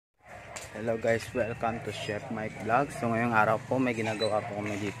Hello guys, welcome to Chef Mike Vlog. So ngayong araw po may ginagawa po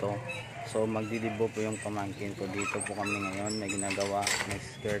kami dito. So magdidibo po yung pamangkin ko. Dito po kami ngayon, may ginagawa, may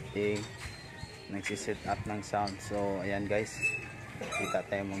skirting, nagsiset up ng sound. So ayan guys, kita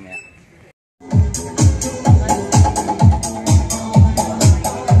tayo mamaya.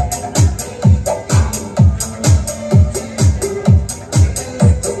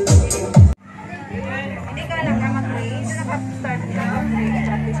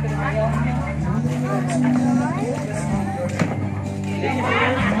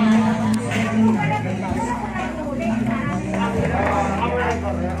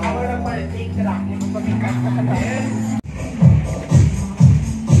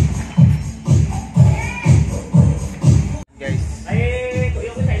 Guys,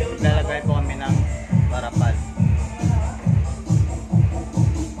 lalagay po kami ng parapal.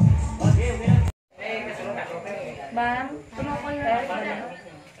 Bam, tumukol na.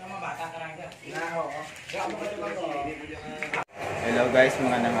 Hello guys,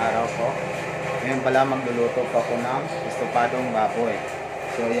 magandang araw po. Ngayon pala magluluto po ako ng estopadong baboy.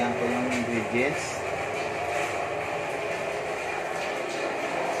 So yan po yung ingredients.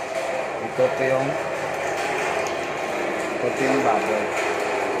 Ito po yung baboy.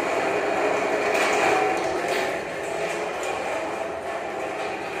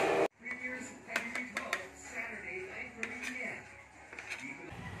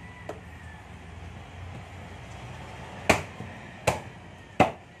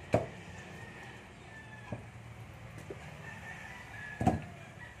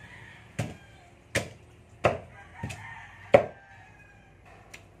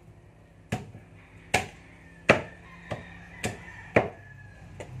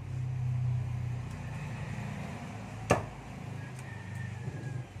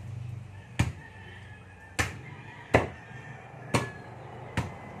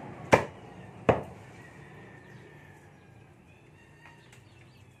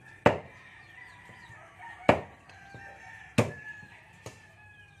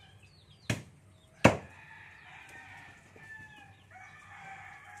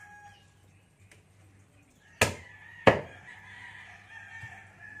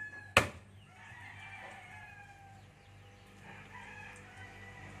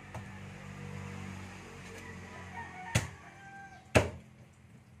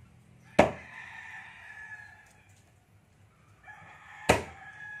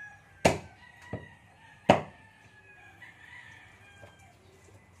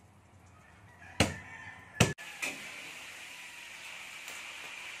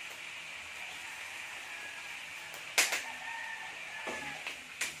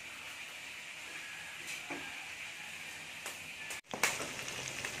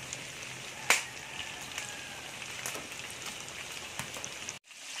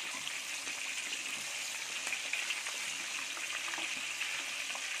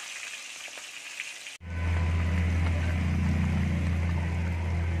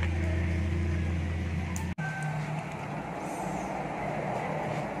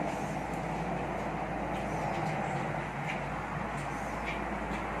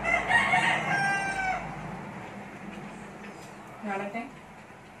 So,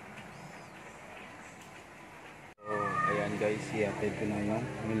 ayan guys, i-update ko na yung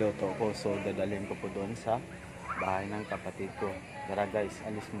niluto ko. So, dadalhin ko po doon sa bahay ng kapatid ko. Tara guys,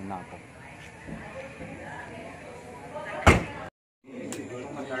 alis muna ako.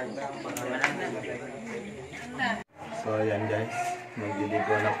 So, ayan guys,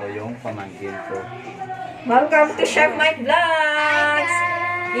 magdiligo na po yung pamangkin ko. Welcome to Chef Mike Vlogs!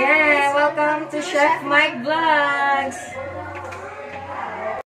 Yeah, welcome to Chef Mike Vlogs!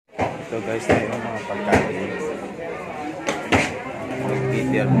 So guys, na yung mga pagkain.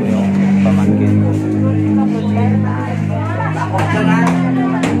 Mag-prepare po yung pamangkin ko.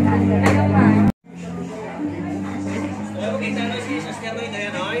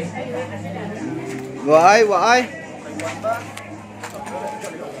 Waay!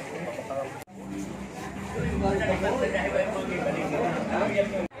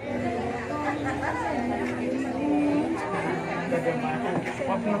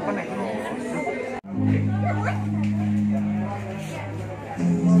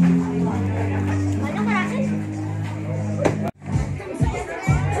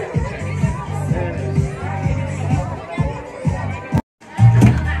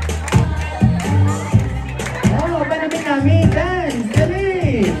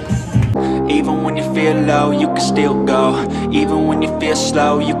 Even when you feel low, you can still go. Even when you feel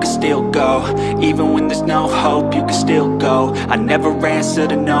slow, you can still go. Even when there's no hope, you can still go. I never answer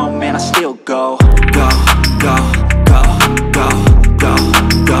to no, man, I still go. Go, go, go, go, go,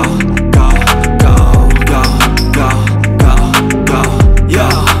 go, go.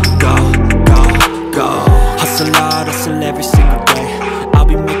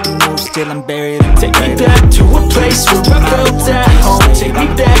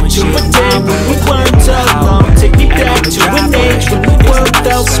 time when we weren't alone. Take me back to an age when the world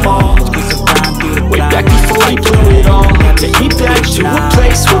felt small. Way back before we blew it all. Take me back to a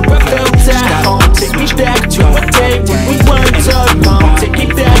place where I felt at home. Take me back to a day when we weren't alone. Take me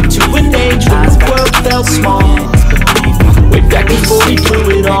back to an age when the world felt small. Way back before we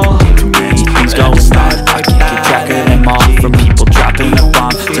blew it all. Too many things going on, I can't keep track of them all. From people dropping a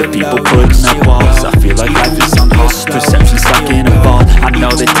bomb to people putting up walls. I feel like life is on hold, perception stuck in a vault. I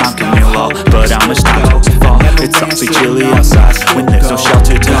know that time can heal all, but how much time till we fall? It's awfully chilly outside, when there's no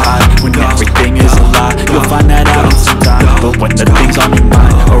shelter to hide. When everything is a lie, you'll find that out in some time. But when the things on your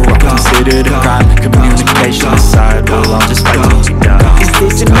mind are all considered a crime, communication aside, we'll all just fight till we die. Is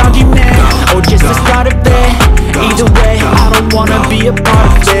this an argument, or just the start of it? Either way, I don't wanna be a part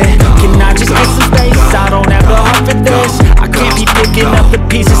of it. Can I just get some space? I don't have the heart for this. I can't be picking up the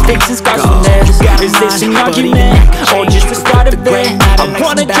pieces, fixing scars from this. Is this an argument, or just the start of it? I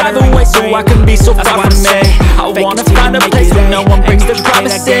wanna drive away so I can be so far from me. I wanna find a place where no one breaks their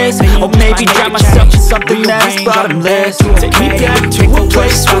promises. Or maybe drown myself in something that is bottomless. Take me back to a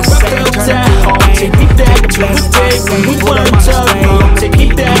place where I felt at home. Take me back to a day when we weren't alone. Take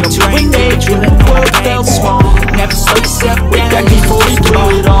me back to an age when the world felt small. Never slow yourself way back before we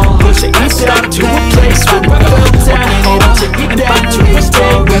blew it all. Take me back to a place where I felt at home. Take me back to a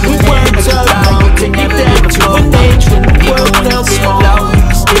day when we weren't alone. Take me back to an age when the world felt small.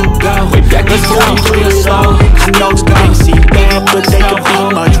 Still go way back before we blew it all. I know that things seem bad, but they could be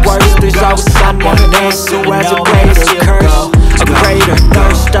much worse. There's always someone else who has a greater curse, a greater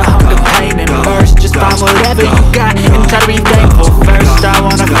thirst, a hunger, pain, and thirst. Just find whatever you got and try to be thankful first. I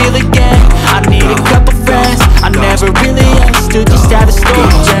wanna feel again, I need a couple friends. I never really understood just how the story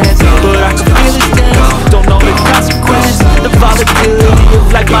ends, but I can feel it dance. Don't know the consequence, the volatility of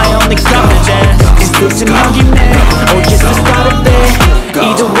like my only confidence. Is this an argument, or just the start of it?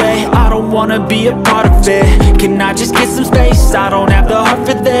 Either way, I don't wanna be a part of it. Can I just get some space? I don't have the heart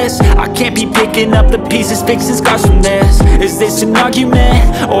for this. I can't be picking up the pieces, fixing scars from this. Is this an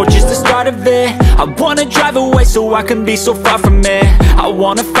argument, or just the start of it? I wanna drive away so I can be so far from it. I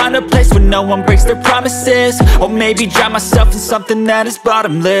wanna find a place where no one breaks their promises. Or maybe drown myself in something that is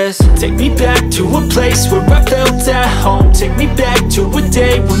bottomless. Take me back to a place where I felt at home. Take me back to a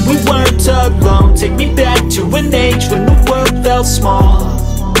day when we weren't alone. Take me back to an age when the world felt small.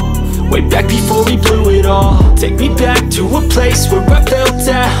 Way back before we blew it all. Take me back to a place where I felt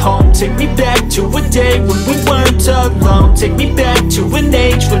at home. Take me back to a day when we weren't alone. Take me back to an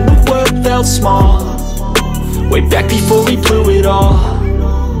age when the world felt small. Way back before we blew it all.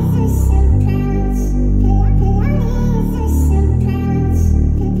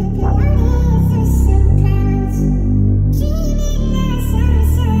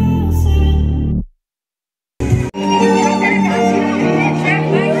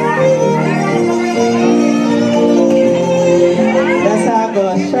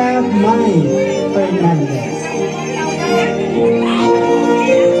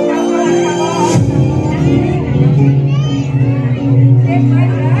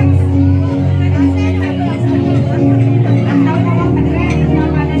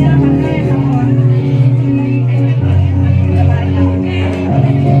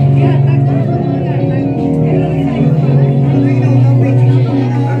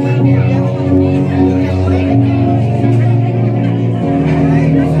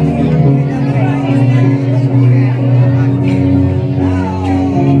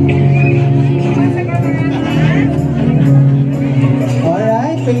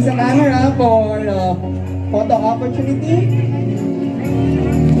 Face the camera for photo opportunity.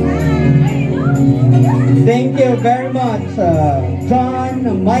 Thank you very much,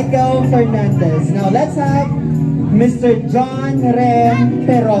 John Michael Fernandez. Now let's have Mr. John Rem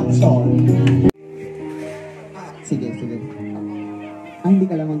Perotso. Sige. Hindi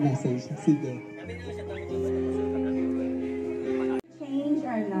ka lang mag-message. Sige. Change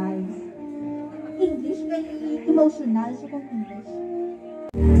our lives. English kay emotional sa kong English.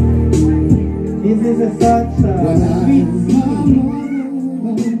 This is such a sweet scene.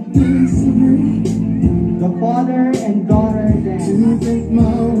 The father and daughter dance.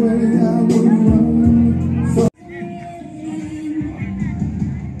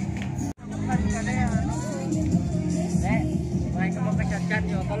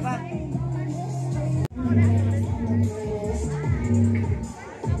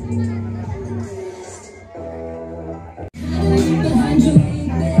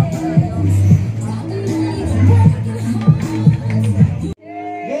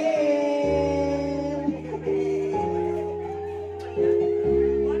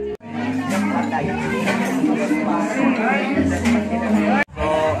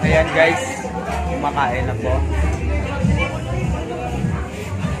 ayan guys, kumakain na po.